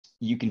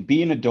you can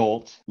be an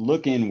adult,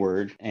 look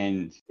inward,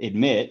 and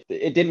admit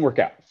it didn't work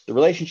out. The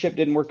relationship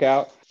didn't work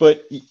out,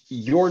 but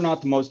you're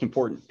not the most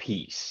important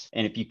piece.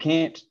 And if you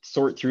can't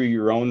sort through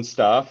your own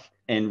stuff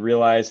and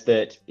realize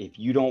that if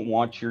you don't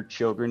want your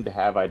children to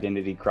have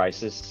identity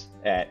crisis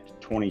at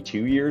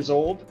 22 years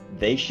old,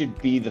 they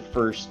should be the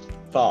first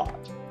thought.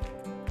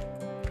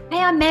 Hey,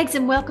 I'm Megs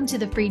and welcome to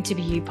the Freed to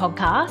Be You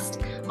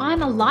podcast.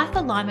 I'm a life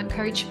alignment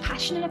coach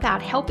passionate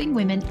about helping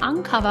women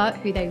uncover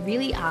who they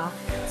really are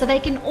so they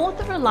can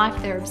author a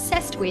life they're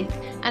obsessed with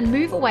and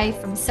move away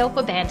from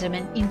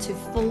self-abandonment into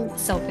full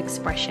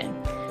self-expression.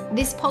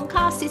 This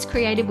podcast is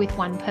created with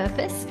one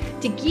purpose: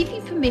 to give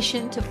you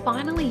permission to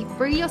finally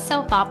free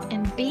yourself up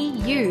and be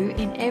you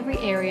in every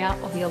area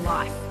of your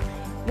life.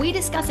 We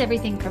discuss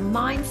everything from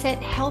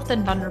mindset, health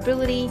and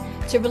vulnerability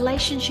to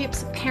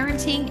relationships,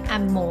 parenting,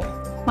 and more.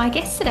 My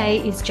guest today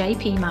is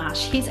JP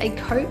Marsh. He's a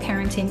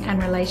co-parenting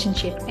and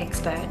relationship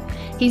expert.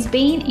 He's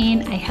been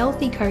in a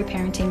healthy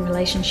co-parenting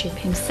relationship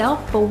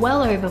himself for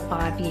well over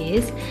 5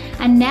 years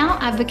and now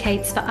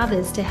advocates for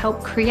others to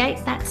help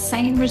create that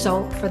same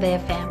result for their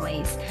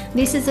families.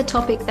 This is a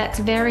topic that's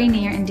very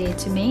near and dear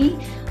to me,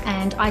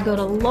 and I got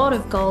a lot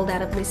of gold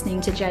out of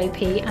listening to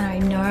JP, and I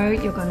know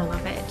you're going to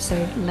love it. So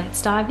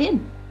let's dive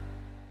in.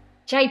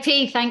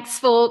 JP, thanks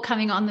for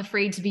coming on the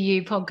Freed to Be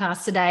You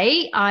podcast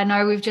today. I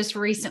know we've just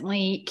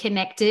recently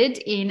connected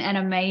in an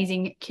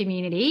amazing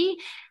community,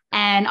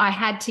 and I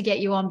had to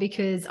get you on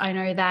because I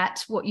know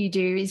that what you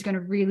do is going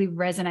to really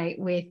resonate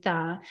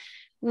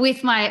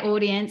with my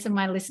audience and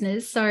my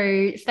listeners.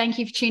 So thank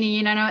you for tuning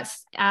in. I know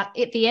it's at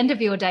the end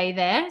of your day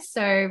there.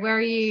 So where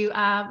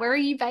are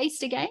you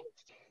based again?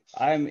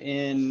 I'm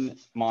in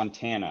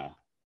Montana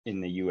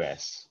in the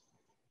US.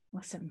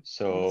 Awesome.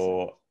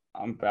 So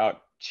I'm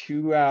about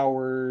 2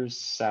 hours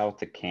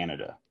south of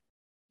Canada.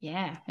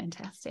 Yeah,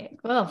 fantastic.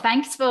 Well,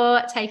 thanks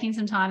for taking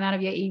some time out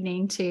of your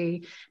evening to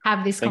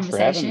have this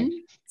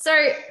conversation. So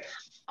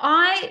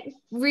I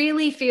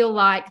really feel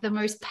like the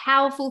most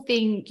powerful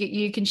thing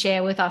you can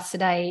share with us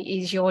today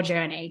is your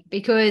journey,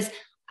 because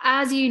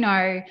as you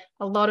know,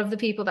 a lot of the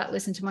people that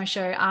listen to my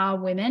show are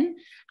women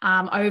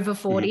over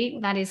 40.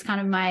 Mm-hmm. That is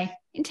kind of my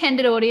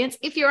intended audience.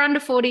 If you're under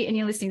 40 and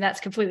you're listening, that's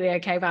completely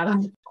okay, by the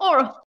way,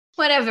 or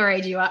whatever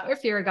age you are, or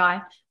if you're a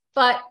guy.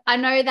 But I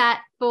know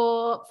that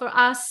for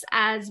us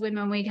as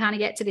women, we kind of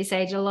get to this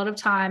age, a lot of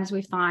times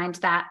we find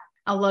that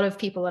a lot of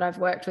people that I've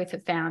worked with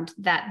have found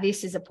that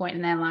this is a point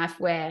in their life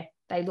where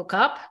they look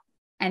up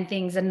and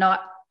things are not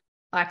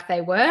like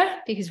they were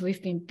because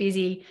we've been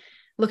busy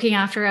looking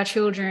after our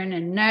children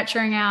and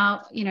nurturing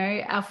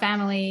our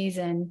families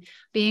and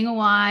being a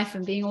wife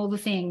and being all the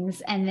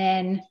things. And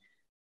then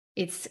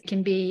it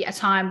can be a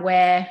time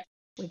where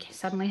we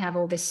suddenly have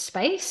all this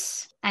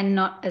space and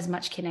not as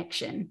much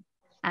connection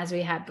as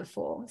we had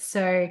before.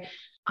 So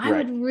I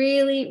would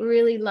really,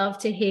 really love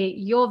to hear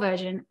your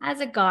version as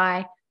a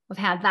guy of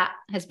how that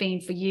has been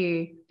for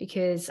you,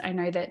 because I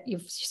know that your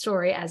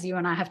story, as you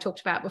and I have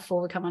talked about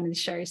before we come on the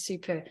show, is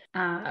super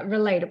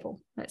relatable,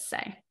 let's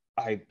say.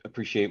 I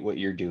appreciate what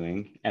you're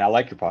doing, and I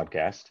like your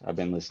podcast. I've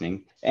been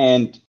listening,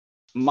 and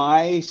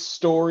my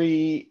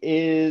story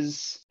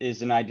is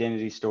an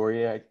identity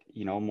story.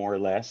 More or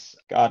less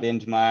got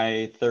into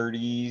my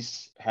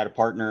 30s, had a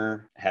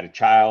partner, had a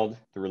child.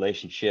 The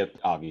relationship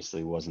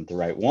obviously wasn't the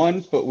right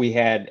one, but we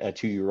had a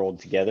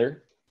 2-year-old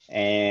together.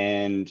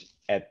 And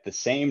at the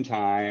same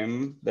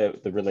time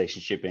that the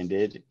relationship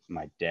ended,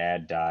 my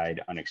dad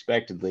died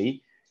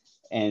unexpectedly,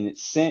 and it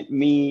sent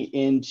me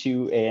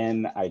into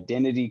an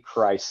identity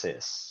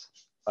crisis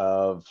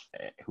of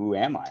who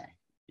am I?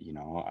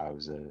 I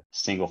was a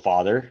single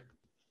father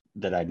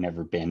that I'd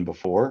never been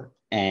before,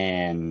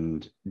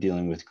 and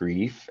dealing with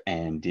grief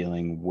and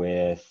dealing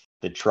with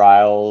the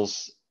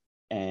trials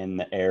and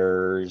the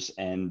errors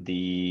and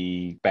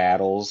the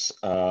battles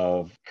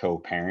of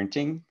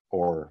co-parenting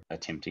or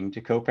attempting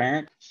to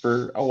co-parent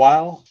for a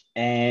while.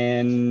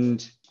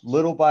 And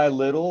little by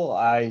little,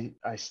 I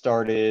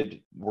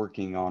started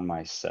working on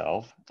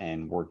myself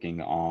and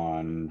working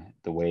on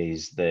the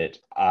ways that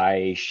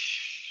I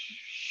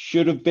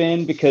should have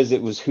been, because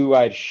it was who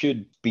I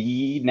should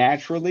be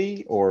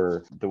naturally,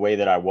 or the way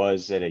that I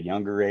was at a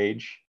younger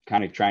age,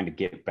 kind of trying to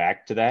get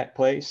back to that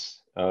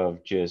place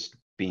of just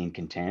being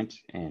content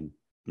and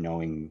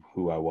knowing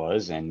who I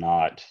was and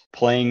not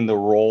playing the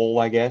role,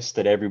 I guess,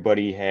 that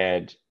everybody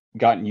had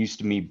gotten used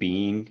to me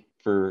being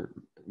for,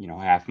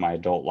 half my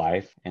adult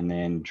life, and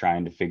then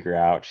trying to figure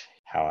out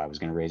how I was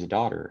going to raise a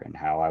daughter and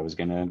how I was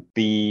going to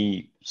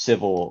be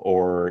civil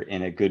or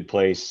in a good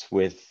place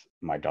with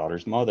my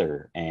daughter's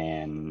mother.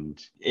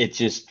 And it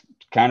just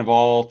kind of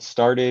all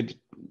started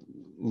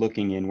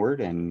looking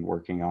inward and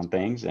working on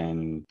things,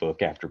 and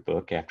book after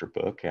book after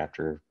book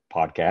after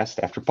podcast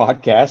after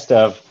podcast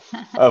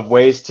of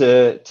ways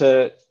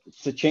to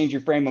change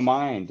your frame of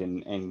mind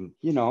and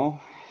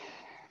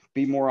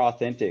be more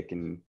authentic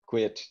and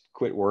quit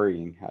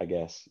worrying, I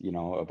guess,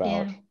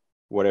 about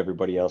what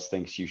everybody else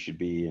thinks you should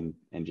be,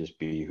 and just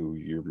be who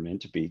you're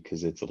meant to be,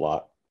 because it's a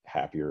lot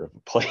happier of a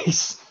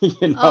place.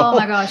 Oh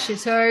my gosh,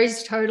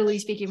 it's totally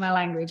speaking my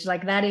language.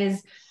 Like that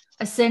is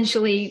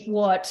essentially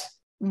what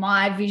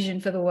my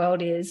vision for the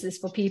world is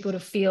for people to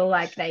feel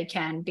like they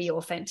can be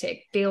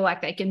authentic, feel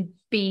like they can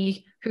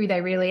be who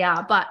they really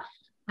are. But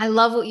I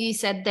love what you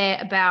said there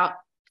about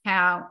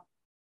how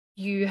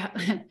you,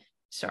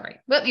 sorry,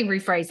 let me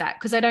rephrase that,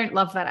 because I don't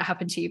love that it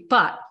happened to you,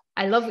 but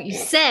I love what you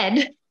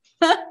said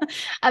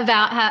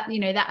about how,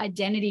 that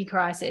identity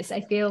crisis.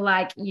 I feel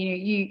like,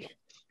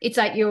 it's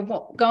like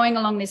you're going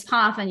along this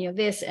path and you're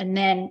this, and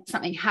then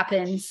something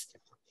happens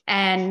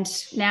and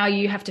now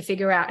you have to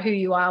figure out who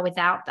you are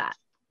without that.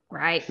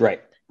 Right.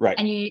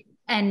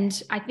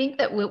 And I think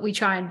that what we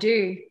try and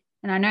do,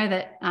 and I know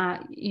that,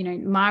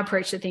 my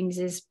approach to things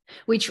is,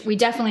 which we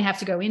definitely have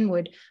to go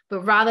inward,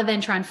 but rather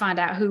than try and find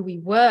out who we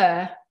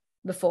were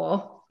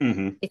before,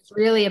 it's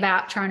really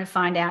about trying to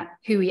find out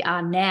who we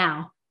are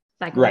now,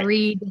 like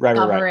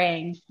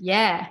rediscovering.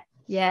 Yeah.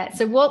 Yeah.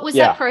 So what was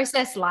that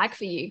process like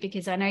for you?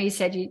 Because I know you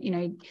said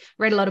you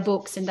read a lot of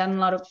books and done a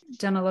lot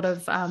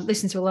of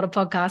listened to a lot of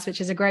podcasts, which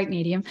is a great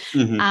medium.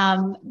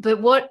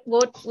 But what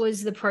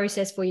was the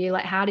process for you?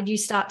 Like, how did you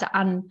start to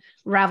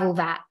unravel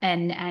that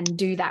and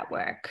do that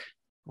work?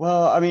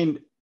 Well, I mean,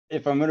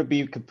 if I'm going to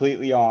be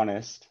completely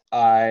honest,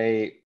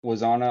 I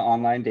was on an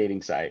online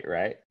dating site,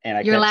 right?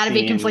 And you're allowed to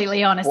be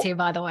completely honest here,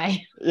 by the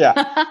way. Yeah.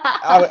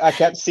 I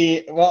kept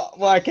seeing,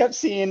 I kept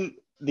seeing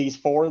these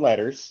 4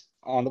 letters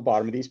on the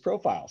bottom of these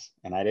profiles,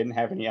 and I didn't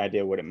have any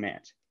idea what it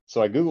meant.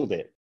 So I Googled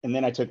it, and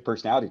then I took a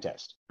personality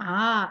test.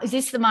 Is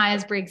this the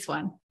Myers-Briggs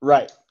one?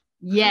 Right.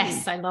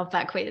 Yes, I love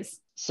that quiz.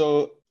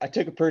 So I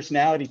took a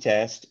personality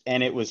test,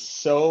 and it was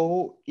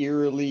so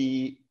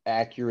eerily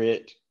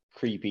accurate,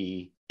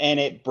 creepy, and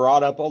it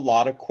brought up a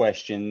lot of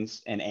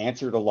questions and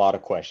answered a lot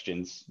of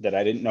questions that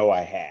I didn't know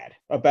I had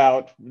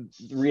about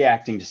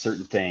reacting to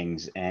certain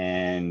things,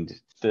 and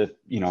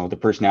the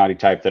personality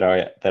type that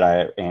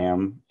I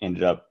am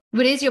ended up.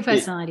 What is your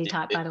personality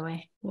type, by the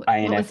way?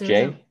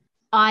 INFJ.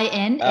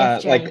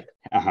 INFJ.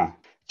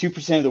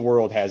 2% of the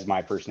world has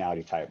my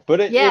personality type, but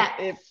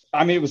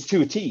it was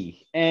to a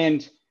T.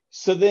 And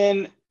so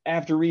then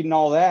after reading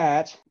all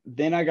that,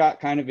 then I got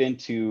kind of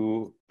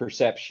into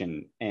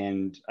perception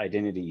and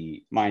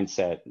identity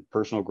mindset,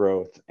 personal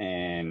growth,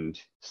 and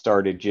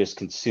started just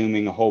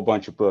consuming a whole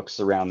bunch of books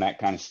around that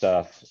kind of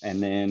stuff.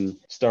 And then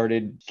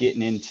started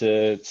getting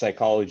into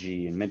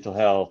psychology and mental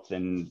health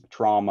and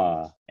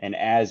trauma. And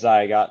as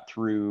I got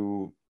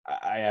through,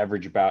 I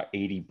average about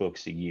 80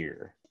 books a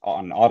year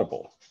on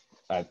Audible.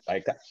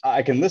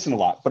 I can listen a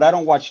lot, but I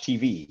don't watch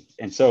TV.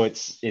 And so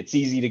it's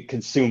easy to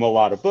consume a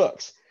lot of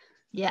books.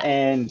 Yeah.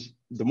 And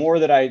the more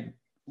that I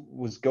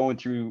was going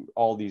through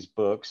all these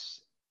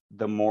books,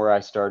 the more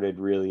I started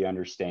really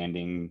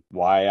understanding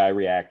why I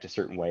react a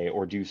certain way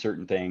or do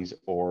certain things,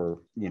 or,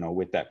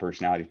 with that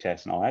personality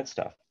test and all that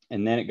stuff.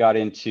 And then it got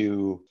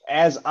into,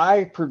 as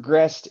I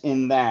progressed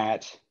in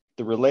that,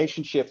 the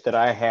relationship that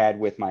I had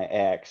with my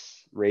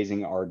ex,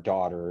 raising our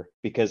daughter,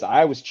 because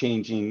I was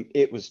changing,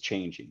 it was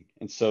changing.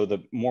 And so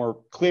the more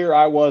clear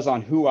I was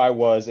on who I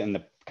was and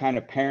the kind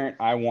of parent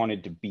I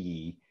wanted to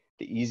be,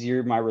 the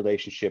easier my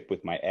relationship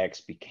with my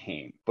ex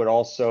became. But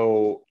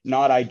also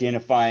not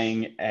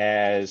identifying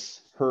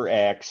as her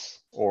ex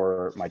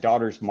or my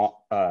daughter's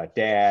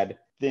dad,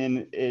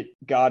 then it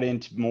got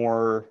into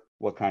more,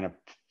 what kind of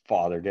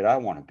father did I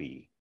want to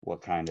be?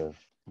 What kind of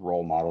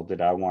role model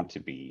did I want to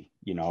be?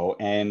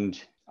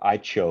 And I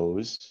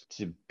chose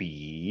to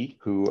be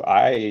who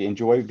I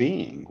enjoy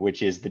being,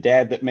 which is the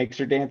dad that makes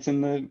her dance in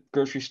the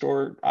grocery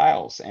store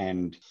aisles.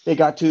 And they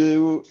got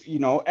to,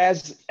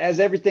 as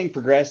everything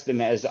progressed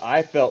and as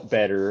I felt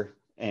better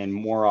and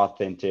more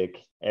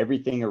authentic,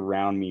 everything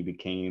around me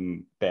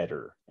became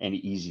better and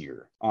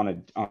easier on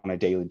a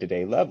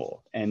day-to-day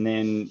level. And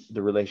then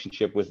the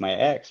relationship with my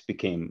ex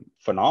became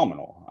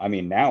phenomenal. I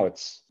mean, now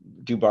it's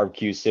do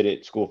barbecues, sit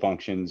at school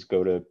functions,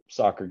 go to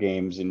soccer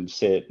games and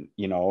sit,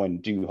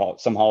 and do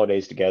some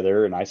holidays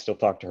together. And I still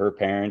talk to her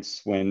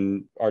parents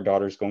when our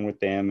daughter's going with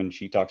them, and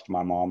she talks to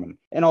my mom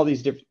and all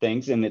these different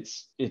things. And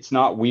it's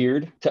not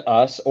weird to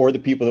us or the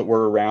people that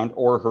were around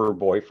or her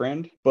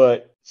boyfriend,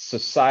 but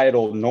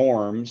societal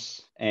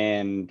norms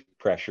and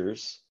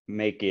pressures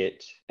make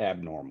it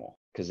abnormal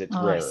because it's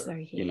rare.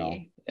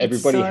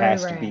 Everybody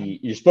has to be,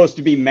 you're supposed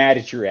to be mad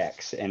at your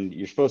ex and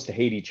you're supposed to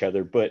hate each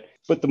other. But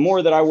the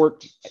more that I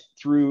worked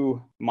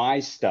through my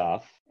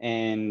stuff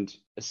and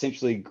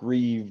essentially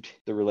grieved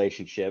the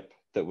relationship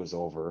that was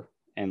over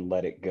and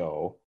let it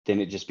go, then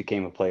it just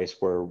became a place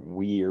where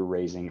we are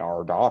raising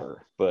our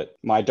daughter. But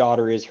my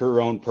daughter is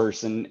her own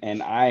person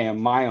and I am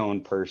my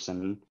own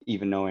person,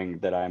 even knowing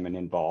that I'm an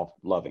involved,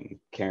 loving,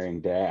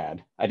 caring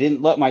dad. I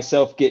didn't let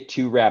myself get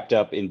too wrapped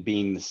up in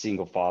being the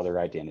single father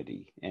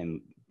identity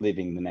and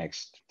living the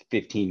next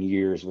 15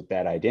 years with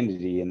that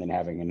identity and then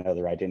having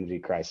another identity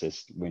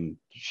crisis when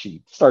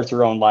she starts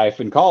her own life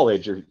in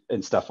college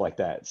and stuff like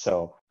that.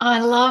 So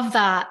I love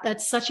that.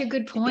 That's such a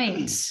good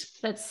point.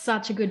 That's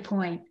such a good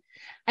point.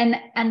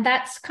 And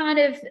that's kind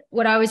of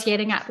what I was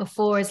getting at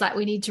before, is like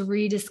we need to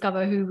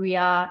rediscover who we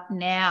are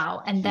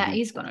now, and that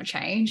is going to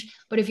change.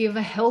 But if you have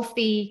a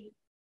healthy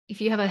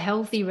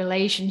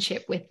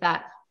relationship with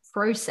that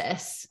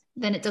process,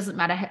 then it doesn't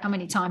matter how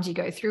many times you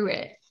go through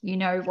it. You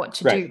know what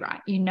to Right. do,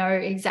 right? You know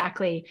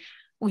exactly.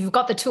 You've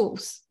got the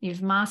tools.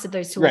 You've mastered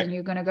those tools, Right. and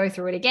you're going to go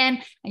through it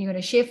again, and you're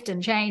going to shift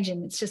and change,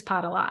 and it's just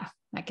part of life.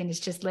 Like, and it's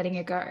just letting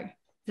it go.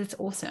 That's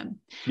awesome.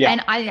 Yeah.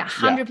 And I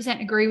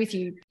 100% agree with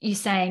you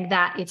saying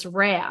that it's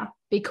rare,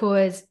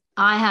 because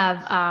I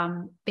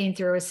have been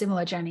through a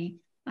similar journey,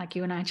 like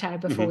you and I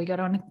chatted before we got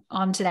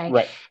on today.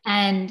 Right.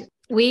 And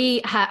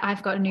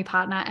I've got a new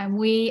partner, and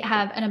we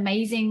have an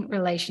amazing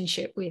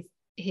relationship with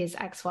his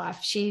ex-wife.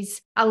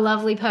 She's a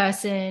lovely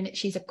person.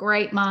 She's a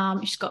great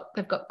mom.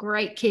 They've got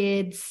great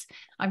kids.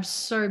 I'm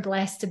so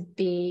blessed to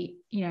be,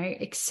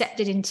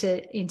 accepted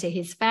into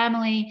his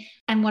family.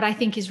 And what I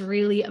think is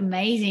really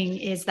amazing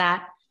is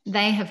that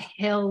they have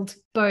held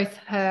both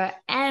her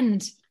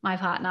and my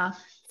partner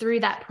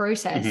through that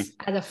process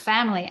as a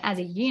family, as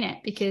a unit,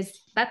 because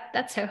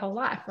that's her whole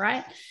life,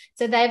 right?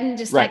 So they haven't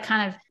just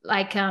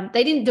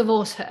they didn't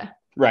divorce her.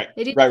 Right.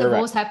 They didn't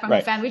divorce her from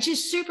the family, which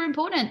is super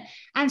important.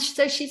 And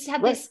so she's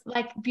had this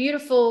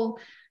beautiful,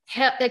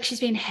 she's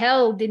been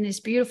held in this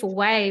beautiful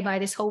way by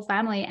this whole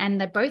family. And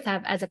they both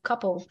have, as a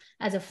couple,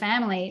 as a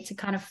family, to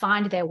kind of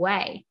find their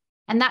way.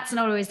 And that's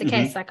not always the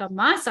case. Like on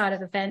my side of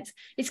the fence,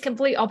 it's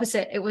complete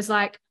opposite. It was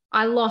like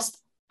I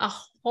lost a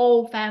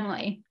whole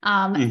family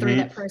through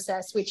that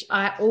process, which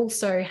I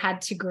also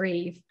had to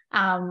grieve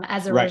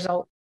as a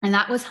result. And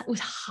that was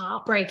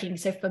heartbreaking.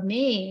 So for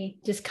me,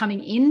 just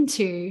coming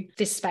into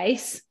this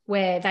space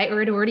where they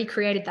had already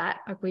created that,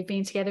 like we've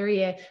been together a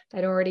year,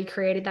 they'd already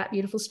created that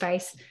beautiful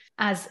space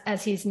as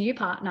his new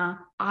partner.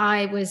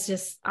 I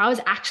was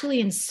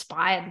actually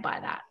inspired by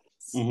that.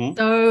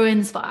 So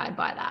inspired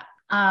by that.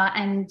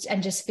 And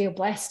just feel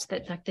blessed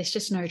that like there's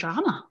just no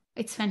drama.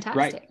 It's fantastic.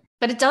 Right.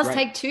 But it does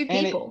take two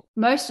people.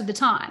 Most of the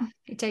time,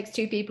 it takes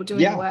two people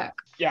doing the work.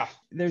 Yeah.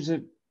 There's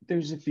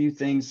a few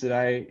things that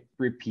I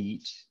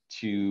repeat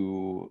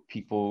to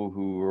people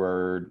who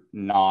are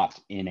not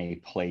in a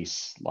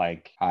place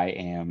like I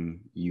am,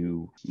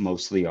 you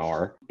mostly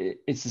are.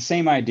 It's the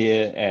same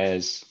idea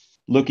as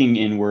looking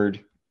inward,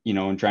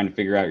 and trying to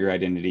figure out your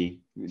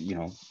identity.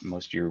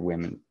 Most of your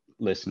women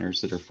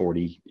listeners that are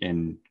 40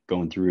 and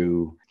going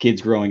through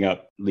kids growing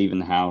up, leaving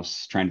the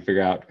house, trying to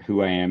figure out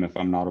who I am if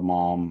I'm not a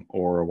mom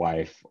or a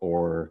wife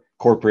or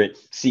corporate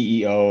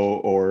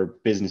CEO or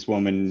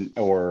businesswoman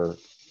or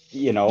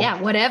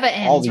whatever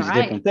ends, all these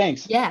different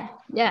things. Yeah.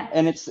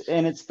 And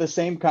it's the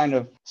same kind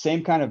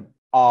of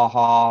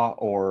aha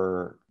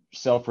or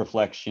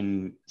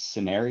self-reflection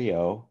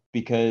scenario,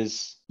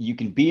 because you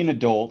can be an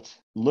adult,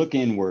 look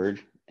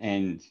inward,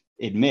 and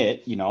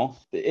admit,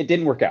 it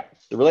didn't work out.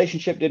 The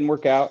relationship didn't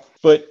work out,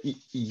 but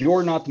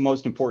you're not the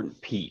most important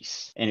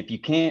piece. And if you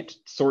can't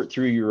sort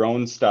through your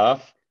own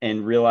stuff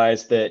and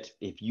realize that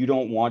if you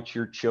don't want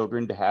your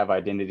children to have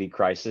identity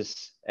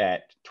crisis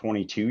at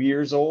 22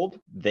 years old,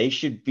 they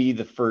should be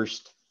the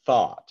first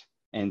thought.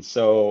 And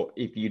so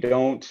if you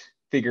don't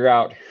figure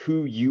out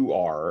who you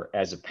are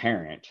as a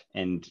parent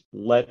and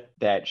let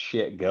that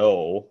shit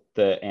go,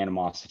 the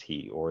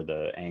animosity or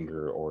the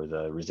anger or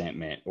the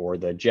resentment or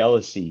the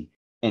jealousy,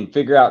 and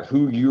figure out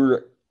who you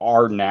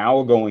are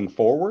now going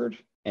forward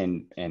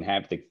and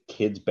have the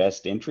kids'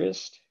 best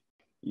interest,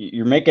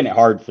 you're making it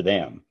hard for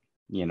them,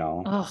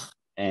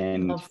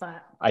 And love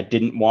that. I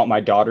didn't want my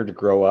daughter to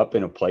grow up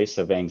in a place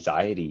of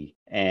anxiety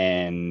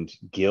and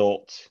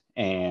guilt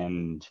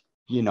and,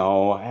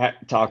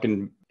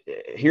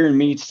 hearing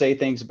me say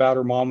things about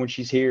her mom when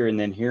she's here, and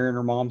then hearing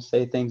her mom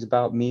say things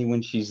about me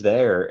when she's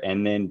there,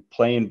 and then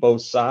playing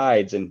both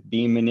sides and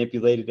being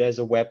manipulated as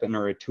a weapon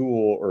or a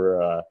tool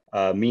or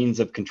a means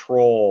of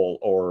control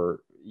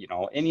or,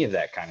 any of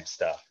that kind of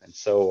stuff. And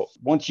so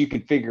once you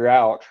can figure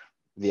out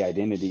the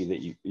identity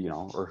that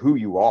or who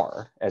you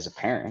are as a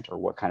parent, or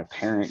what kind of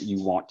parent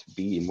you want to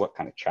be and what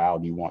kind of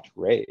child you want to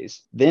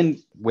raise,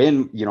 then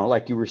when,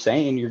 like you were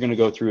saying, you're going to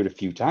go through it a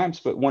few times.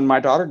 But when my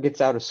daughter gets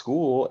out of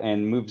school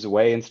and moves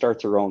away and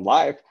starts her own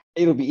life,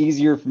 it'll be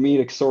easier for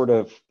me to sort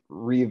of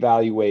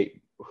reevaluate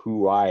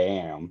who I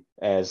am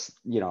as,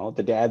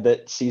 the dad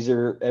that sees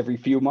her every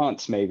few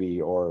months,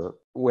 maybe, or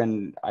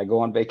when I go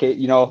on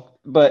vacation,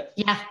 but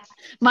yeah,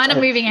 mine are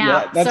moving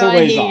out. That's so a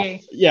ways I hear off. you.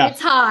 Yeah.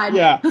 It's hard.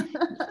 Yeah.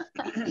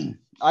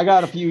 I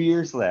got a few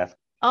years left.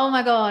 Oh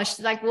my gosh.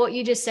 Like what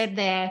you just said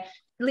there,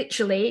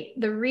 literally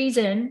the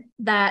reason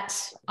that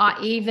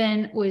I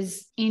even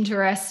was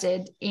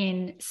interested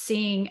in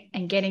seeing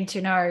and getting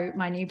to know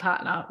my new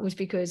partner was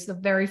because the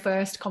very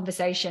first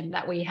conversation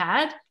that we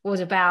had was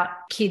about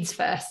kids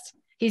first.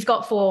 He's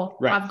got 4,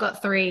 I've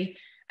got 3.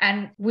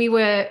 And we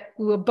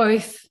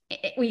both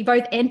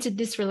entered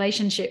this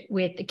relationship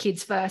with the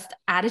kids first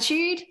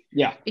attitude.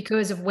 Yeah.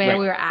 Because of where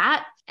we were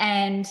at.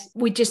 And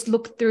we just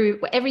looked through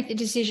every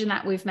decision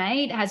that we've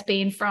made has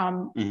been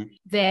from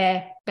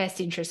their best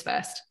interest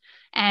first.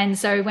 And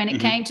so when it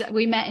came to,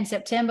 we met in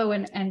September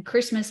and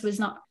Christmas was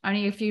not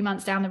only a few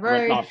months down the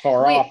road. Not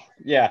far off.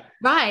 Yeah.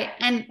 Right.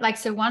 And like,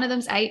 so one of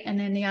them's 8 and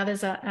then the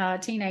others are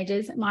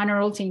teenagers. Mine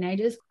are all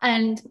teenagers.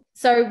 And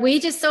so we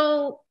just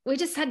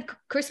had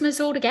Christmas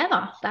all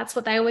together. That's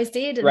what they always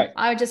did. And right.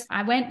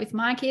 I went with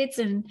my kids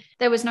and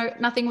there was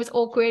nothing was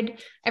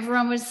awkward.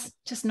 Everyone was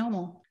just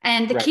normal.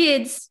 And the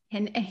kids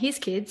and his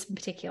kids in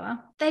particular,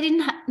 they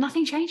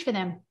nothing changed for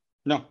them.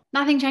 No,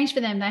 nothing changed for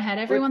them. They had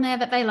everyone there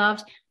that they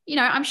loved. You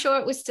know, I'm sure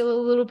it was still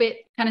a little bit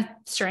kind of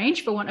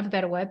strange, for want of a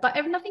better word, but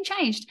nothing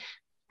changed.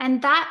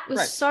 And that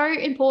was so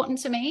important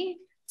to me,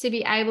 to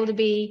be able to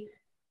be.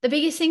 The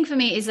biggest thing for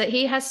me is that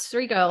he has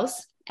 3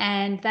 girls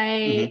and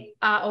they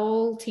are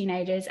all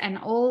teenagers, and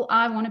all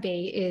I want to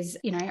be is,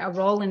 you know, a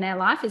role in their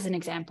life as an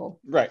example.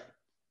 Right.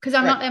 Because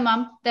I'm not their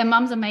mum. Their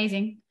mum's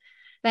amazing.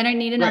 They don't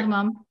need another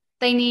mum.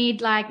 They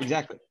need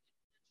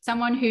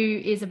someone who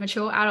is a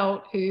mature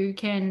adult who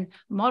can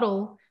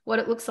model what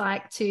it looks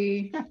like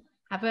to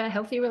have a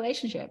healthy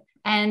relationship.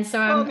 And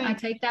so I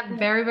take that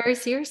very, very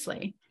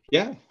seriously.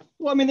 Yeah.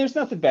 Well, I mean, there's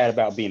nothing bad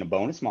about being a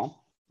bonus mom,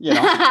 you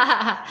know.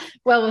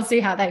 Well, we'll see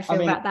how they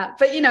feel about that.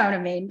 But you know what I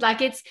mean?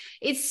 Like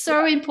it's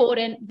so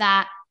important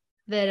that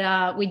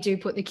we do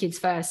put the kids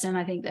first. And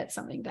I think that's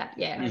something that,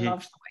 I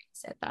loved the way you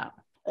said that.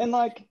 And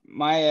like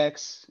my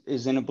ex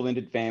is in a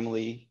blended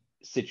family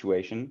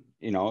situation,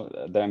 you know.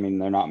 I mean,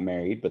 they're not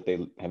married, but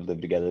they have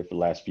lived together for the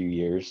last few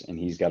years, and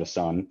he's got a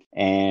son.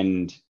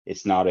 And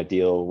it's not a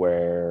deal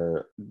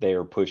where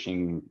they're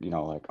pushing, you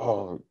know, like,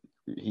 oh,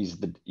 he's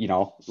the, you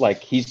know,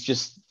 like he's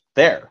just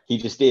there. He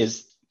just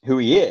is who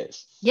he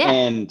is. Yeah.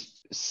 And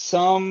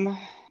some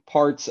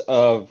parts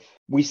of,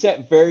 we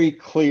set very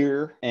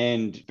clear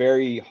and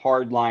very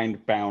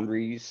hard-lined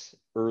boundaries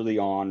early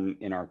on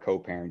in our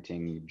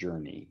co-parenting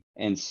journey.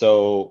 And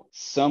so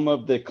some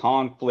of the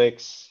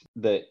conflicts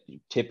that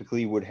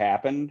typically would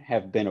happen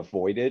have been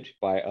avoided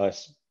by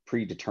us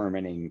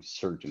predetermining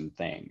certain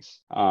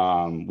things.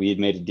 We had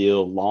made a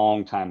deal a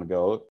long time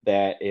ago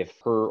that if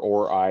her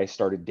or I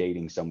started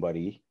dating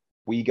somebody,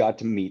 we got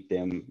to meet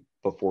them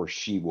before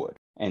she would.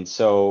 And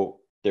so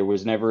there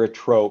was never a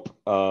trope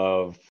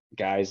of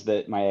guys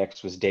that my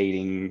ex was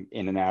dating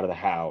in and out of the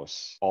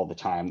house all the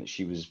time that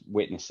she was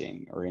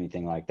witnessing or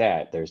anything like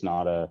that. There's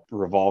not a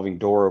revolving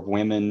door of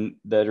women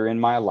that are in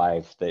my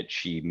life that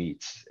she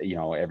meets, you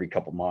know, every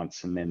couple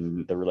months, and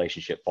then the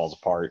relationship falls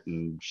apart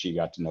and she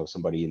got to know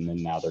somebody and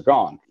then now they're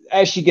gone.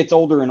 As she gets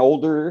older and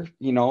older,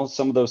 you know,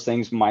 some of those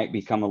things might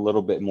become a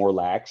little bit more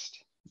laxed,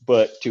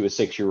 but to a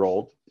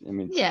 6-year-old, I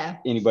mean,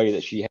 anybody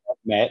that she has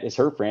met is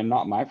her friend,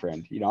 not my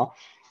friend, you know.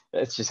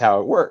 That's just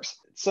how it works.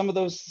 Some of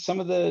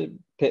the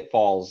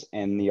pitfalls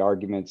and the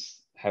arguments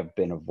have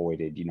been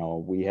avoided. You know,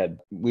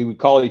 we would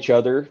call each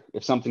other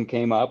if something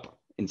came up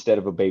instead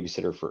of a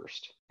babysitter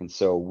first. And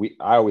so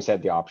I always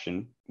had the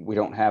option. We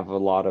don't have a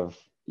lot of,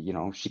 you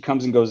know, she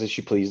comes and goes as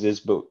she pleases,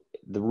 but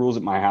the rules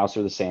at my house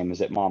are the same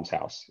as at mom's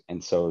house.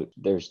 And so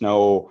there's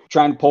no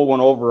trying to pull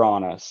one over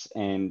on us.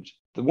 And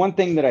the one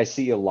thing that I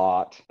see a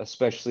lot,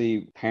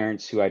 especially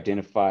parents who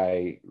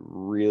identify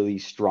really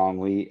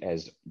strongly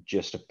as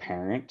just a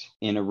parent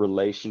in a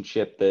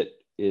relationship that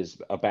is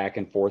a back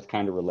and forth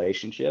kind of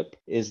relationship,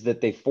 is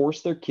that they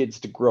force their kids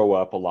to grow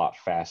up a lot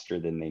faster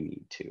than they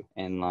need to.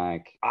 And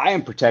like, I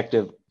am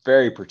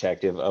very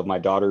protective of my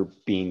daughter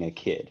being a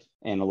kid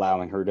and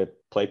allowing her to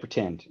play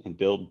pretend and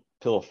build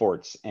pillow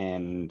forts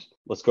and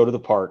let's go to the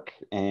park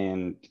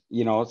and,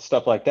 you know,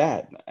 stuff like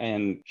that.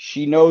 And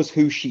she knows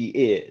who she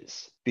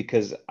is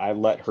because I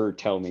let her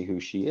tell me who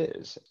she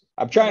is.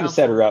 I'm trying to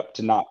set her up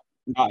to not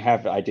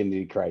have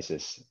identity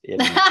crisis.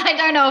 I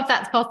don't know if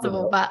that's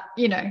possible, but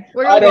you know,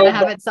 we're all going to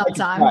have it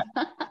sometime.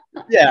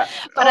 Yeah.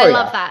 But I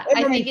love that.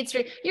 I think it's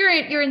true.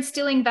 You're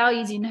instilling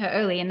values in her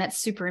early, and that's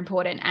super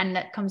important. And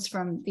that comes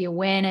from the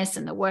awareness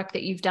and the work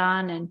that you've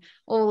done and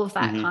all of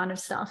that kind of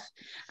stuff.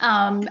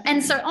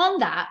 And so on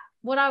that,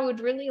 what I would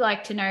really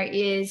like to know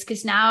is,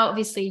 because now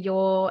obviously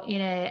you're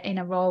in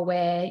a role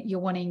where you're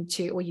wanting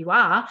to, or you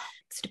are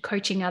sort of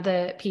coaching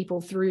other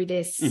people through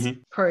this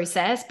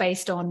process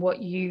based on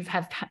what you've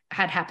had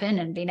happen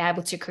and been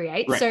able to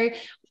create. Right. So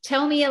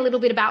tell me a little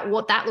bit about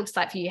what that looks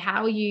like for you.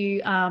 How are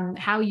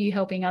you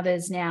helping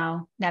others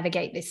now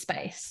navigate this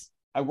space?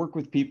 I work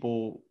with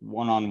people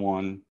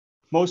one-on-one.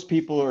 Most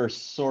people are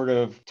sort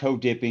of toe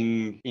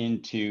dipping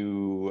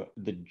into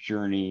the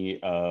journey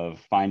of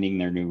finding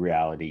their new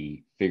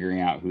reality, figuring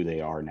out who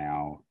they are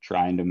now,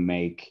 trying to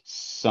make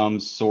some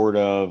sort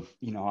of,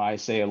 you know, I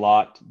say a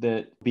lot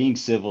that being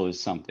civil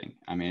is something.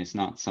 I mean, it's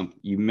not something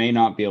you may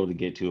not be able to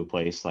get to a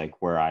place like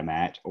where I'm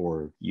at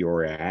or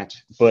you're at,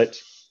 but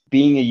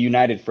being a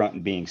united front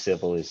and being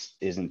civil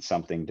isn't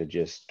something to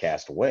just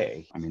cast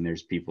away. I mean,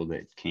 there's people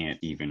that can't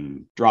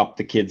even drop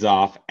the kids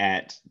off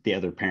at the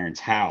other parent's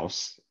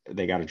house.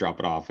 They got to drop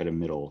it off at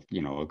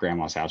a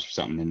grandma's house or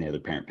something. And the other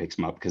parent picks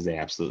them up because they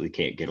absolutely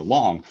can't get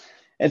along.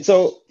 And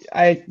so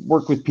I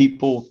work with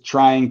people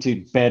trying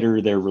to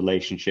better their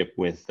relationship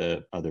with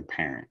the other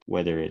parent,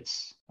 whether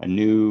it's a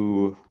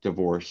new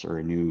divorce or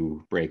a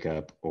new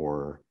breakup,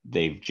 or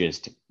they've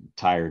just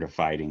tired of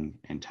fighting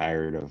and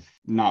tired of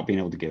not being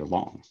able to get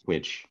along,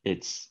 which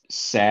it's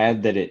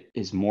sad that it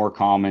is more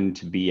common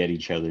to be at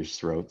each other's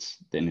throats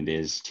than it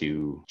is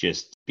to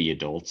just be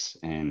adults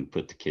and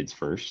put the kids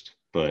first.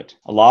 But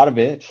a lot of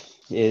it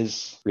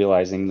is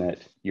realizing that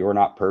you're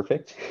not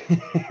perfect.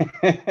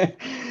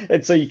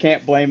 And so you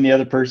can't blame the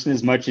other person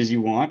as much as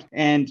you want.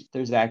 And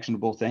there's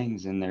actionable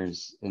things, and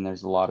there's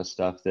a lot of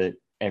stuff that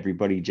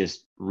everybody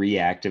just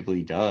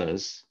reactively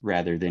does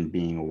rather than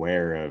being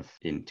aware of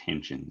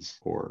intentions.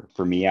 Or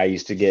for me, I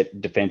used to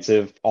get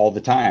defensive all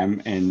the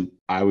time, and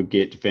I would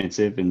get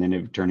defensive and then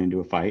it would turn into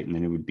a fight, and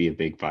then it would be a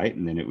big fight,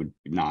 and then it would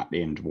not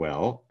end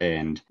well.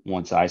 And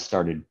once I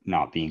started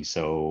not being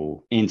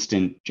so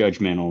instant,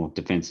 judgmental,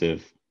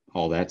 defensive,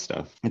 all that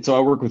stuff. And so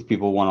I work with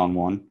people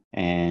one-on-one.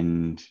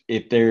 And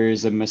if there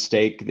is a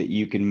mistake that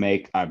you can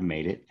make, I've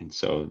made it. And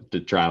so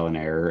the trial and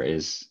error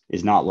is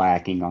not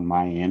lacking on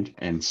my end.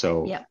 And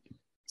so yeah.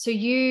 So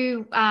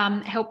you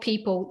help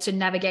people to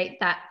navigate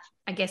that,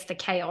 I guess, the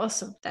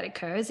chaos that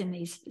occurs in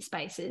these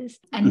spaces.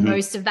 And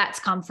most of that's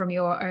come from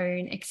your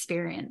own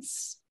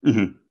experience.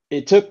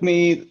 It took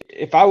me,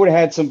 if I would have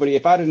had somebody,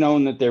 if I'd have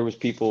known that there was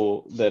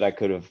people that I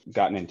could have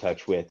gotten in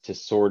touch with to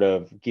sort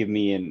of give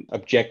me an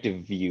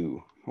objective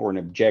view or an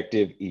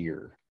objective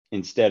ear,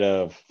 instead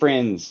of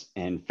friends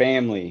and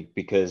family,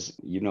 because,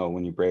 you know,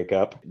 when you break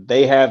up,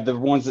 they have the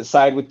ones that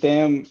side with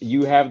them,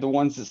 you have the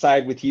ones that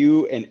side with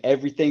you, and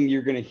everything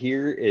you're going to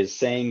hear is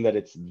saying that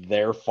it's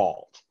their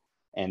fault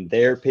and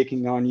they're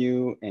picking on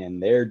you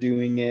and they're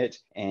doing it.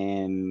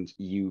 And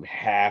you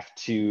have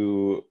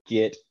to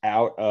get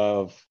out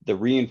of the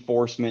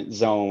reinforcement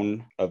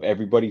zone of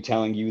everybody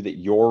telling you that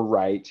you're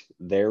right,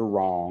 they're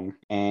wrong,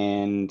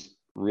 and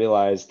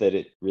realize that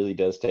it really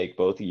does take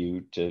both of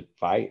you to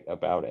fight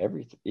about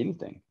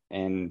anything.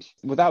 And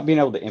without being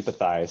able to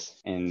empathize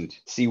and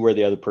see where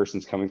the other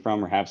person's coming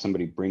from or have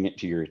somebody bring it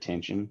to your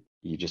attention,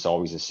 you just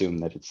always assume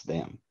that it's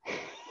them.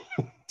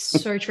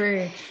 So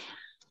true.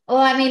 Well,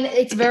 I mean,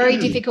 it's very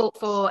difficult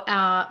for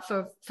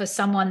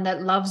someone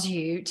that loves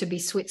you to be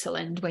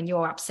Switzerland when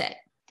you're upset.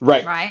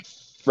 Right.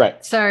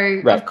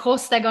 So of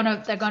course they're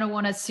gonna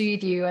want to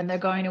soothe you, and they're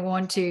going to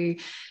want to,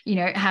 you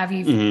know, have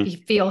you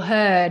feel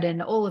heard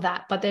and all of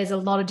that. But there's a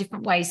lot of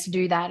different ways to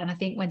do that. And I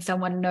think when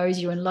someone knows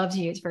you and loves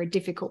you, it's very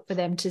difficult for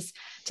them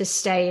to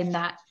stay in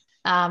that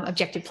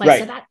objective place.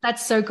 So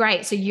that's so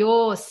great. So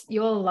you're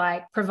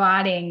like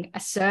providing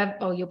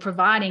you're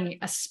providing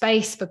a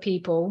space for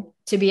people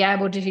to be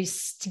able to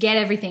get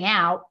everything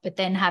out, but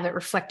then have it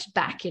reflected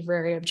back in a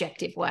very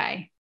objective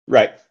way.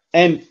 Right.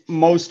 And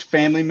most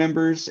family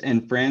members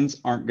and friends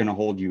aren't going to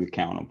hold you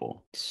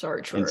accountable. So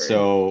true. And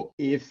so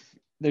if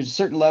there's a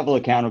certain level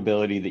of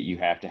accountability that you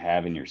have to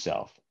have in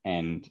yourself,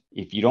 and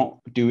if you don't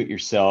do it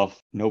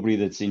yourself, nobody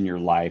that's in your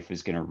life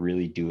is going to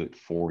really do it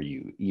for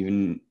you.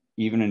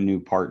 Even a new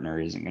partner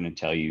isn't going to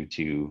tell you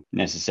to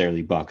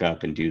necessarily buck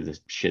up and do the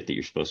shit that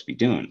you're supposed to be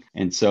doing.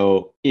 And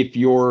so if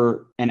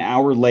you're an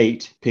hour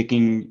late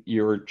picking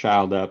your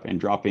child up and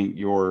dropping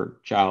your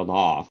child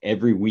off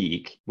every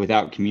week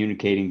without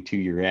communicating to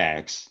your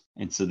ex,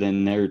 and so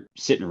then they're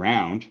sitting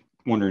around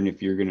wondering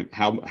if you're going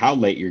to, how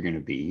late you're going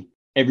to be.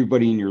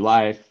 Everybody in your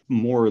life,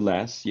 more or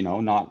less, you know,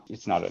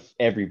 it's not a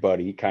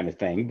everybody kind of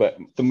thing, but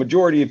the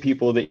majority of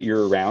people that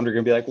you're around are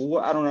going to be like,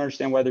 well, I don't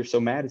understand why they're so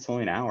mad. It's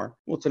only an hour.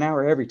 Well, it's an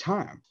hour every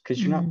time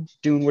because you're not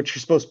doing what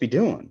you're supposed to be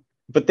doing.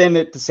 But then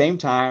at the same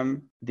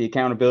time, the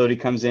accountability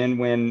comes in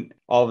when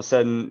all of a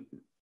sudden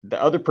the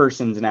other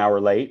person's an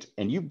hour late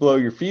and you blow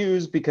your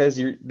fuse because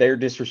they're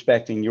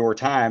disrespecting your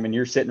time and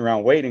you're sitting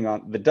around waiting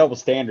on. The double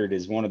standard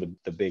is one of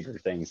the bigger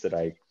things that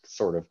I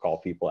sort of call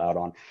people out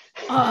on.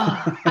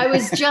 I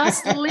was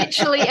just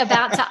literally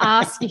about to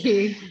ask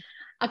you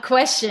a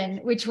question,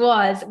 which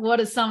was,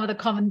 what are some of the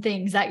common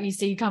things that you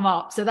see come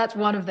up? So that's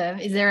one of them.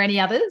 Is there any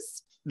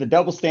others? The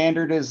double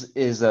standard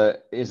is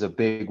a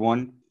big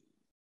one.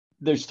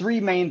 There's three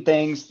main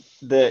things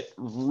that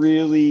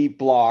really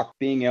block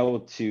being able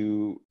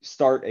to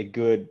start a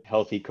good,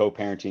 healthy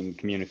co-parenting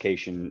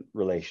communication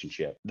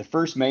relationship. The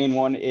first main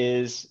one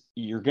is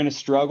you're going to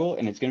struggle,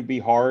 and it's going to be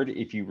hard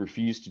if you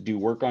refuse to do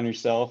work on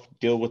yourself,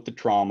 deal with the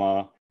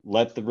trauma,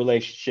 let the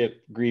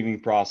relationship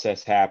grieving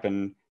process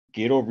happen,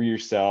 get over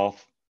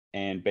yourself,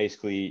 and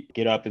basically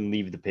get up and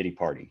leave the pity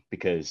party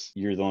because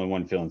you're the only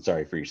one feeling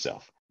sorry for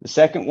yourself. The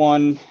second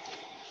one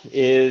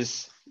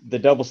is the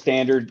double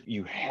standard.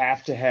 You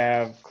have to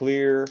have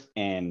clear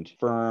and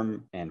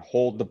firm and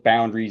hold the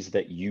boundaries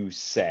that you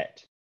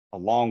set.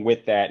 Along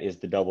with that is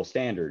the double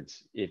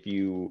standards. If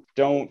you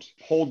don't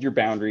hold your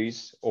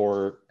boundaries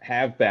or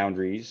have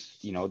boundaries,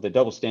 you know, the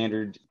double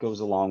standard goes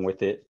along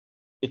with it.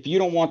 If you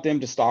don't want them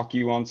to stalk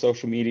you on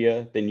social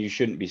media, then you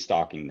shouldn't be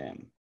stalking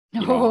them.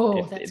 You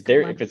know,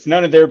 if it's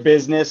none of their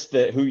business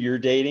who you're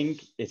dating,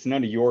 it's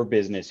none of your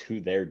business who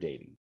they're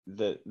dating.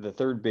 The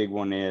third big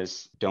one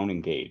is don't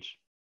engage.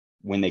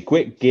 When they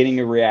quit getting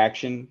a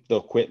reaction,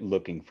 they'll quit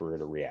looking for a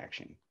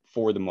reaction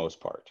for the most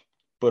part.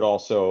 but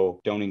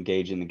also don't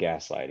engage in the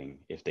gaslighting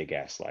if they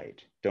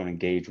gaslight. Don't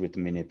engage with the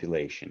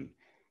manipulation.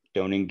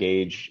 Don't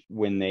engage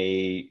when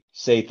they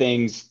say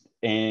things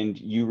and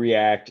you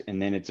react,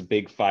 and then it's a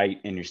big fight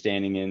and you're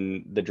standing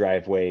in the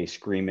driveway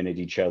screaming at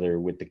each other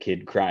with the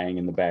kid crying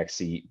in the back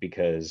seat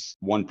because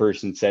one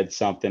person said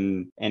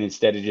something, and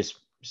instead of just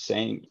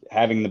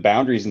having the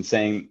boundaries and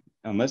saying,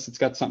 unless it's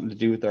got something to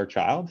do with our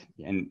child,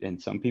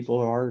 and some people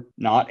are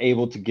not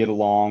able to get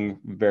along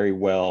very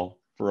well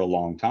for a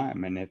long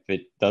time. And if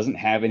it doesn't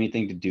have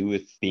anything to do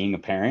with being a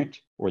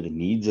parent or the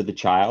needs of the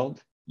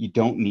child, you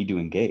don't need to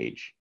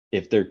engage.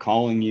 If they're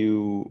calling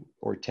you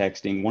or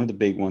texting, one of the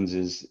big ones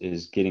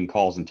is getting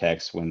calls and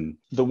texts when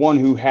the one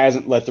who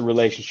hasn't let the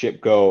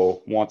relationship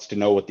go wants to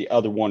know what the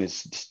other one is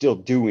still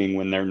doing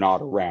when they're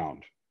not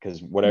around,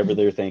 because whatever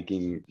they're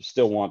thinking,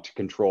 still want to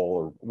control,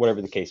 or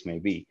whatever the case may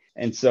be.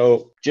 And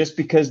so just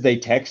because they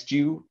text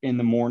you in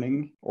the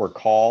morning or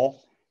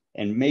call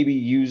and maybe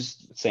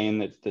use saying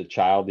that the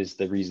child is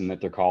the reason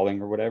that they're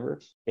calling or whatever,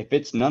 if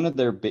it's none of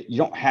their you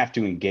don't have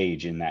to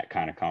engage in that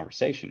kind of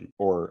conversation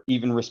or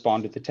even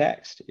respond to the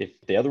text. If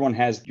the other one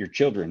has your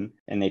children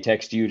and they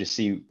text you to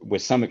see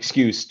with some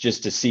excuse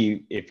just to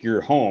see if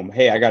you're home,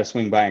 hey, I got to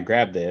swing by and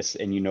grab this,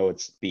 and you know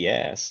it's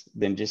BS,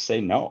 then just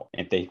say no.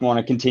 If they want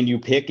to continue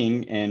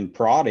picking and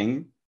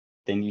prodding,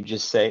 then you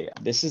just say,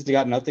 this has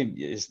got nothing,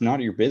 it's not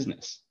your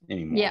business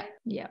anymore.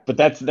 Yeah. But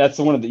that's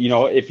one of the,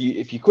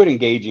 if you quit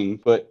engaging,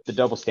 but the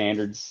double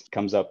standards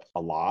comes up a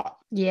lot.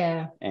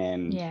 Yeah.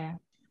 And yeah.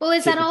 Well,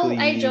 it's that old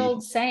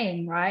age-old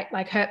saying, right?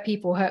 Like, hurt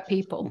people hurt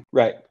people.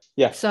 Right.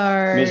 Yeah.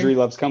 So misery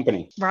loves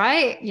company.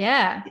 Right.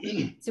 Yeah.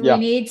 So Yeah.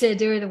 we need to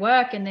do the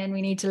work, and then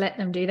we need to let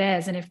them do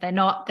theirs. And if they're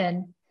not,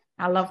 then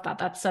I love that.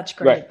 That's such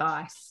great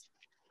advice.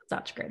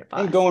 Such great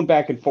advice. And going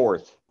back and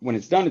forth. When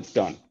it's done, it's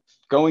done.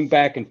 Going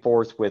back and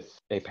forth with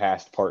a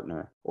past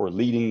partner, or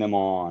leading them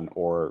on,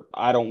 or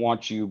I don't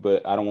want you,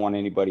 but I don't want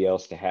anybody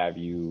else to have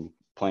you,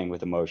 playing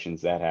with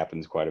emotions. That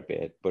happens quite a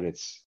bit, but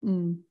it's,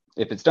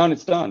 if it's done,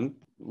 it's done.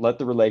 Let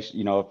the if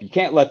you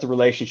can't let the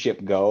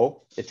relationship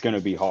go, it's going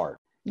to be hard.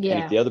 Yeah.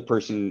 And if the other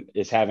person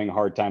is having a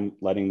hard time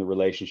letting the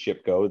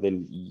relationship go,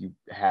 then you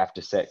have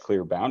to set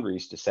clear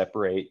boundaries to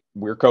separate.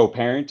 We're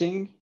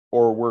co-parenting,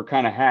 or we're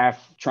kind of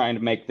half trying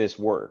to make this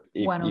work.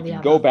 If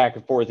you go back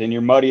and forth and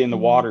you're muddy in the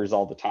waters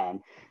all the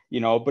time,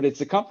 but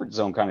it's a comfort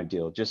zone kind of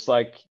deal, just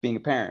like being a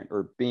parent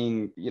or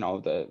being,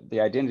 the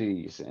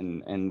identities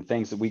and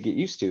things that we get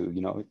used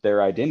to,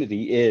 their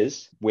identity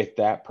is with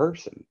that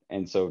person.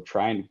 And so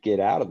trying to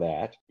get out of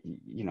that,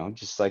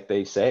 just like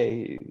they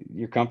say,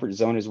 your comfort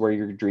zone is where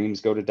your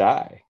dreams go to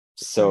die.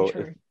 So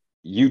if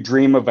you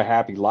dream of a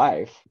happy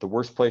life, the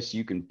worst place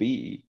you can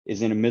be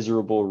is in a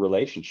miserable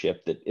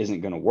relationship that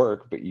isn't going to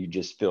work, but you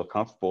just feel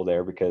comfortable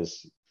there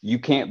because you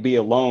can't be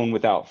alone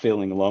without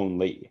feeling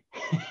lonely.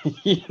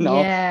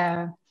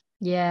 Yeah,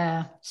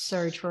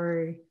 so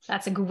true.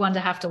 That's a good one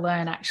to have to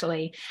learn,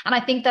 actually. And I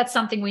think that's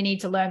something we need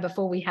to learn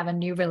before we have a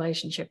new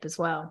relationship as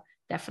well.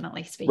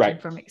 Definitely speaking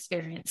from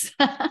experience.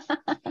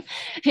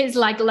 It's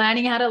like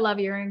learning how to love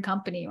your own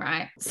company,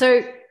 right?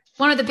 So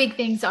one of the big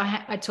things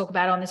I talk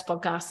about on this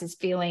podcast is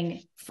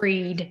feeling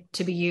freed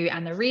to be you.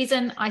 And the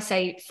reason I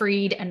say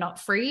freed and not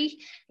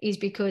free is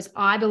because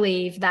I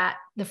believe that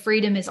the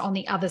freedom is on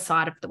the other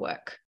side of the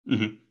work.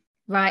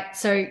 Right.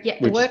 So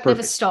the work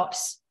never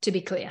stops, to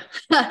be clear.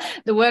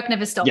 The work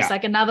never stops,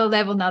 like another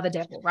level, another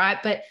devil. Right.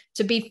 But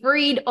to be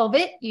freed of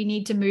it, you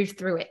need to move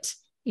through it.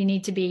 You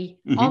need to be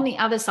on the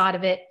other side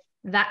of it.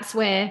 That's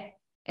where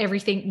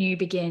everything new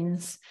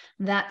begins.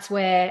 That's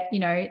where,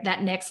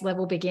 that next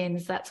level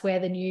begins. That's where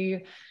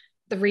the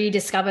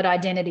rediscovered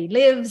identity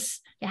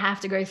lives. You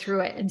have to go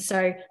through it. And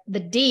so the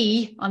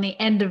D on the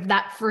end of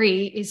that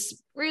free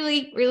is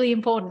really, really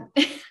important.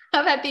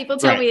 I've had people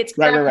tell me it's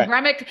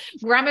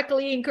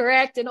grammatically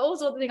incorrect and all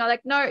sorts of things. I'm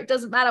like, no, it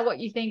doesn't matter what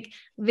you think.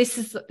 This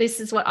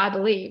is what I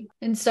believe.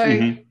 And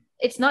so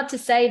it's not to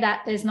say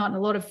that there's not a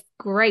lot of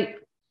great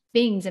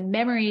things and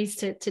memories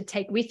to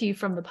take with you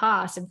from the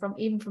past and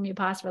even from your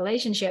past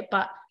relationship,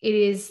 but it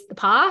is the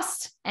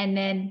past, and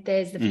then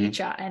there's the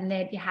future, and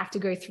then you have to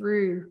go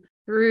through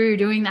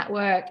doing that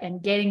work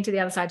and getting to the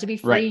other side to be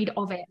freed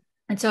of it.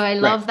 And so I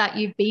love that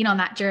you've been on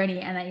that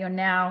journey and that you're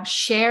now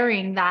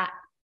sharing that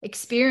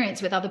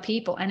experience with other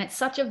people. And it's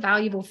such a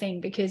valuable thing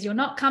because you're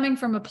not coming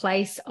from a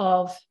place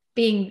of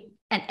being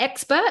an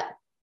expert.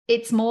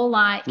 It's more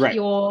like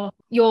you're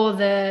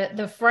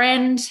the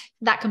friend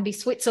that can be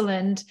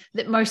Switzerland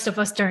that most of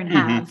us don't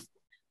have,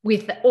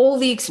 with all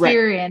the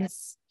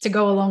experience to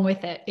go along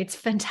with it. It's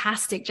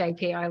fantastic,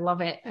 JP. I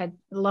love it. I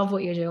love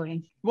what you're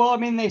doing. Well, I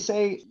mean, they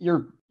say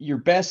your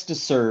best to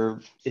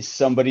serve is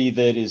somebody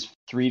that is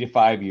 3 to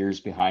 5 years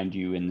behind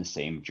you in the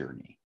same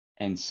journey.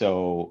 And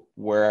so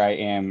where I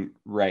am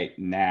right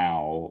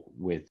now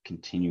with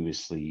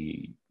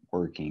continuously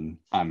working,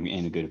 I'm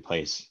in a good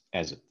place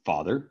as a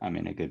father. I'm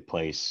in a good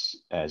place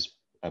as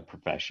a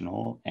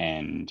professional,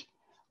 and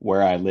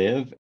where I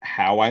live,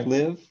 how I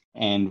live,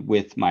 and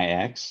with my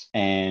ex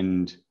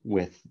and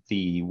with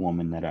the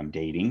woman that I'm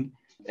dating,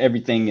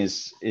 everything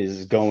is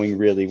going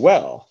really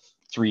well.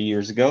 3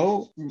 years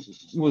ago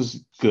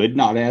was good,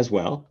 not as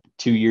well.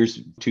 3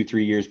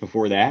 years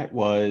before that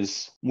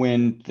was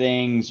when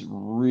things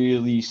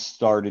really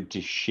started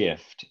to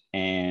shift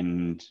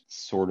and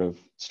sort of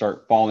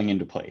start falling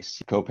into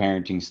place.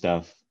 Co-parenting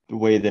stuff, the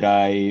way that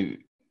I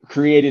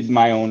created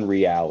my own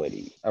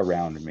reality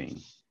around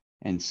me.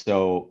 And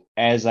so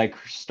as I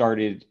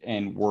started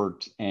and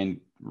worked and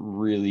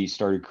really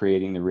started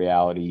creating the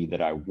reality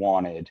that I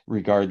wanted,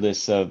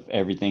 regardless of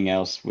everything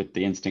else with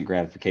the instant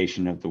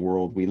gratification of the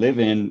world we live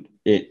in,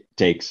 it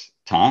takes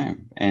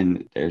time.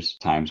 And there's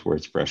times where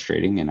it's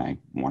frustrating and I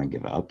want to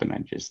give up and I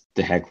just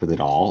the heck with it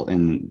all.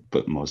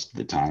 But most of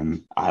the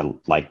time I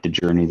like the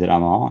journey that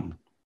I'm on.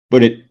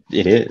 But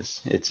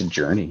it's a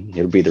journey.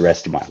 It'll be the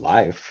rest of my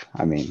life.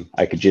 I mean,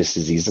 I could just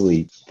as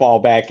easily fall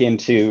back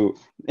into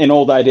an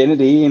old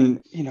identity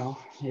and,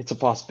 it's a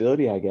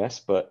possibility, I guess,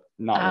 but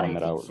not one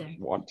that I would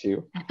want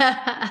to.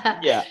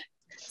 Yeah.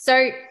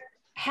 So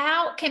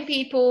how can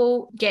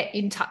people get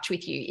in touch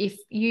with you if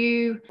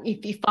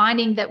you're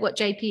finding that what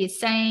JP is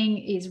saying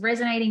is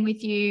resonating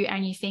with you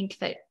and you think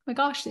that, oh my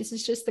gosh, this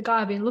is just the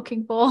guy I've been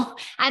looking for?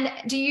 And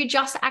do you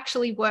just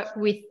actually work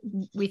with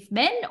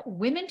men or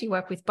women? Do you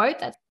work with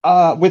both?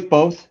 With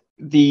both.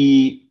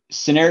 The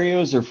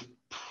scenarios are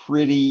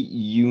pretty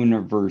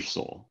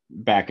universal,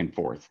 back and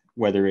forth,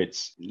 whether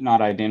it's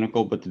not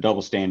identical, but the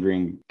double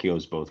standarding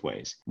goes both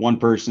ways. One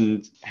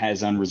person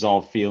has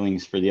unresolved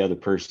feelings for the other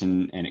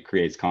person and it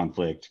creates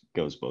conflict,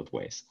 goes both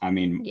ways. I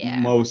mean,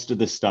 most of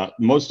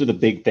the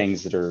big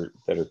things that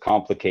are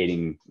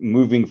complicating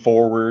moving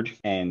forward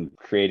and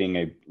creating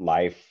a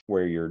life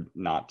where you're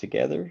not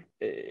together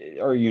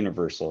are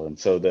universal. And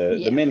so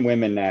the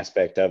men-women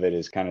aspect of it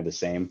is kind of the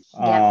same.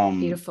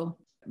 Beautiful.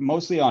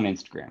 Mostly on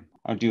Instagram.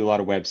 I do a lot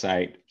of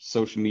website.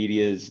 Social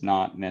media is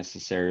not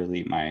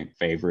necessarily my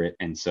favorite.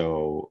 And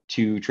so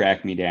to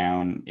track me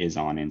down is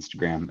on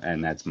Instagram.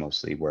 And that's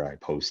mostly where I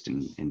post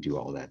and do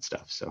all that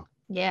stuff. So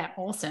yeah,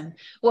 awesome.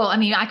 Well, I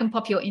mean, I can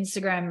pop your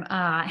Instagram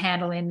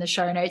handle in the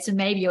show notes and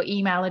maybe your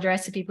email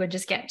address if people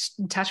just get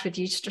in touch with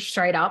you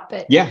straight up.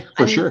 But yeah,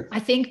 for sure. I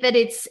think that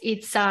it's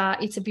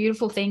a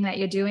beautiful thing that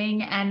you're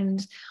doing,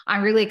 and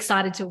I'm really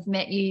excited to have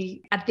met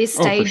you at this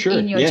stage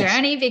in your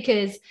journey,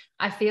 because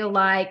I feel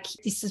like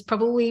this is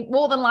probably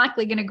more than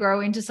likely going to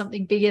grow into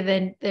something bigger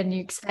than you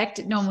expect.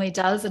 It normally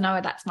does. I know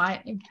that's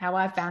how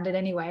I found it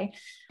anyway.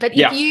 But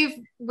if you've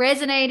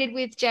resonated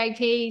with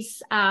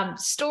JP's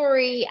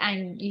story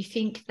and you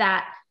think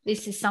that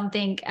this is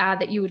something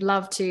that you would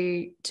love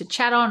to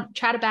chat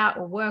about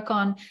or work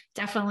on,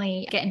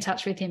 definitely get in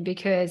touch with him,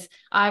 because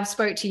I've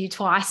spoke to you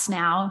twice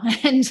now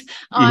and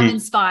I'm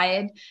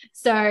inspired.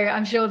 So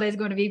I'm sure there's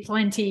going to be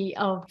plenty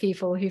of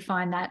people who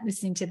find that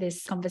listening to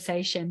this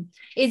conversation.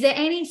 Is there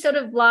any sort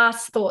of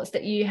last thoughts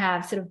that you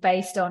have sort of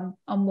based on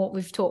what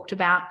we've talked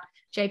about,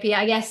 JP?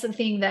 I guess the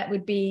thing that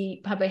would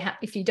be probably,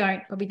 if you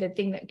don't, probably the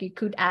thing that you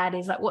could add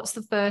is like, what's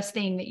the first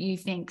thing that you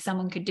think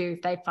someone could do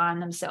if they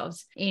find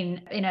themselves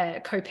in a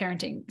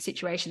co-parenting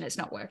situation that's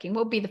not working?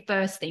 What would be the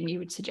first thing you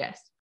would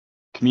suggest?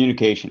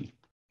 Communication.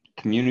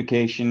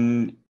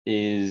 Communication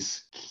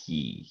is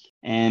key,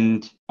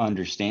 and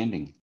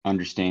understanding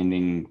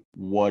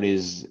what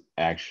is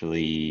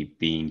actually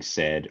being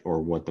said or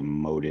what the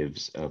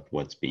motives of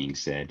what's being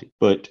said.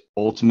 But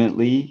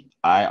ultimately,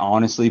 I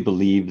honestly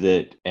believe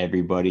that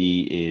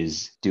everybody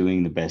is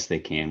doing the best they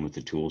can with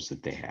the tools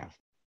that they have.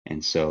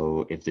 And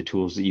so if the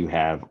tools that you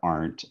have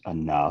aren't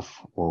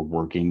enough or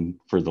working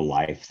for the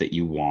life that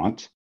you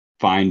want,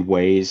 find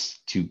ways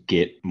to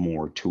get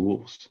more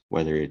tools,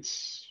 whether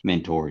it's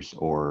mentors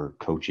or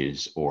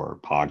coaches or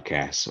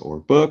podcasts or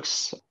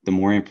books. The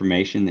more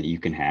information that you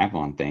can have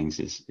on things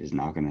is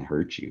not going to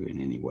hurt you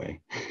in any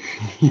way.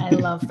 I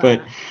love that.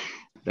 But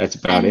that's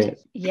about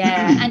it.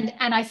 Yeah.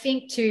 And I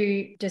think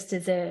too, just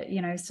as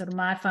sort of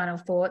my final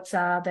thoughts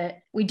are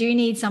that we do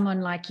need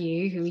someone like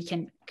you who we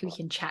can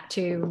chat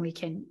to and we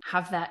can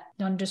have that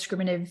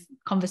non-discriminative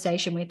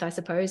conversation with, I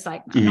suppose,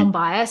 like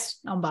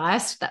non-biased,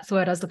 that's the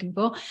word I was looking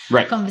for,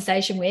 right.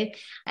 Conversation with.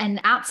 And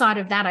outside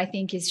of that, I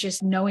think is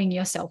just knowing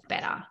yourself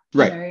better.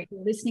 Right.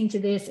 You're listening to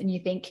this and you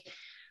think,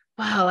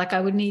 wow, like I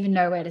wouldn't even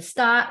know where to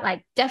start.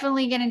 Like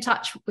definitely get in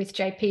touch with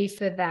JP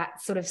for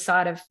that sort of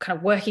side of kind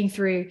of working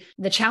through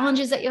the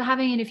challenges that you're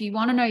having. And if you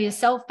want to know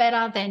yourself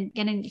better, then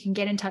you can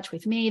get in touch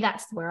with me.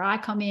 That's where I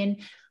come in.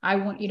 I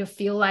want you to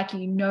feel like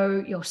you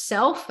know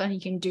yourself and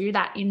you can do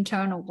that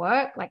internal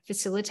work, like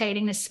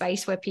facilitating the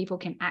space where people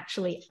can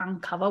actually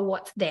uncover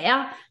what's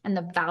there and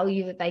the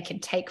value that they can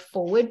take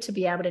forward to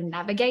be able to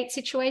navigate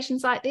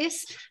situations like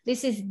this.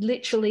 This is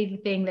literally the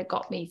thing that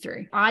got me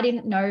through. I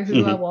didn't know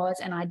who I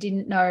was, and I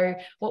didn't know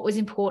what was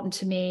important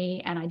to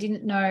me, and I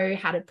didn't know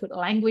how to put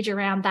language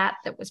around that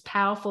was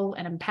powerful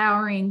and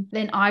empowering.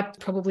 Then I'd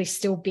probably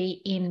still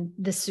be in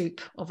the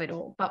soup of it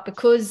all. But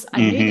because I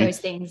knew those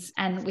things,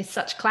 and with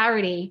such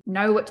clarity,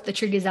 know what the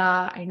triggers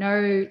are, I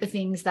know the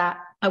things that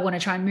I want to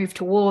try and move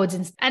towards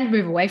and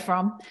move away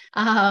from.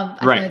 I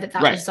know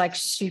that was like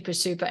super,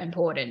 super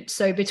important.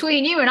 So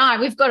between you and I,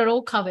 we've got it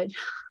all covered.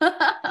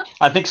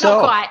 I think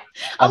so. Not quite.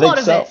 A lot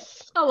of it.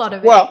 A lot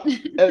of it. Well,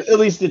 at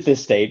least at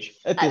this stage,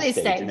 At this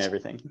stage and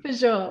everything. For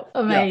sure.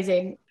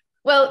 Amazing. Yeah.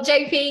 Well,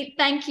 JP,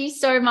 thank you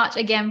so much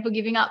again for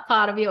giving up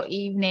part of your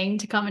evening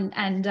to come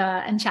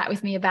and chat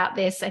with me about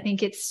this. I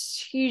think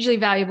it's hugely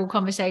valuable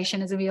conversation.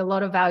 There's going to be a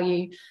lot of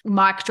value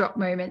mic drop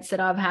moments that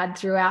I've had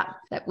throughout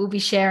that we'll be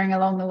sharing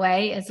along the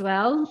way as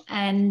well.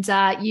 And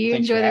you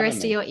enjoy the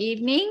rest of your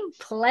evening.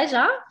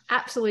 Pleasure.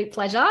 Absolute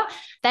pleasure.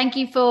 Thank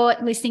you for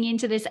listening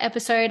into this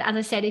episode. As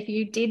I said, if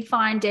you did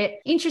find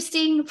it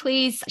interesting,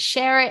 please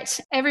share it.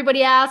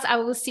 Everybody else, I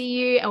will see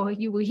you, or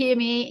you will hear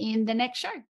me in the next show.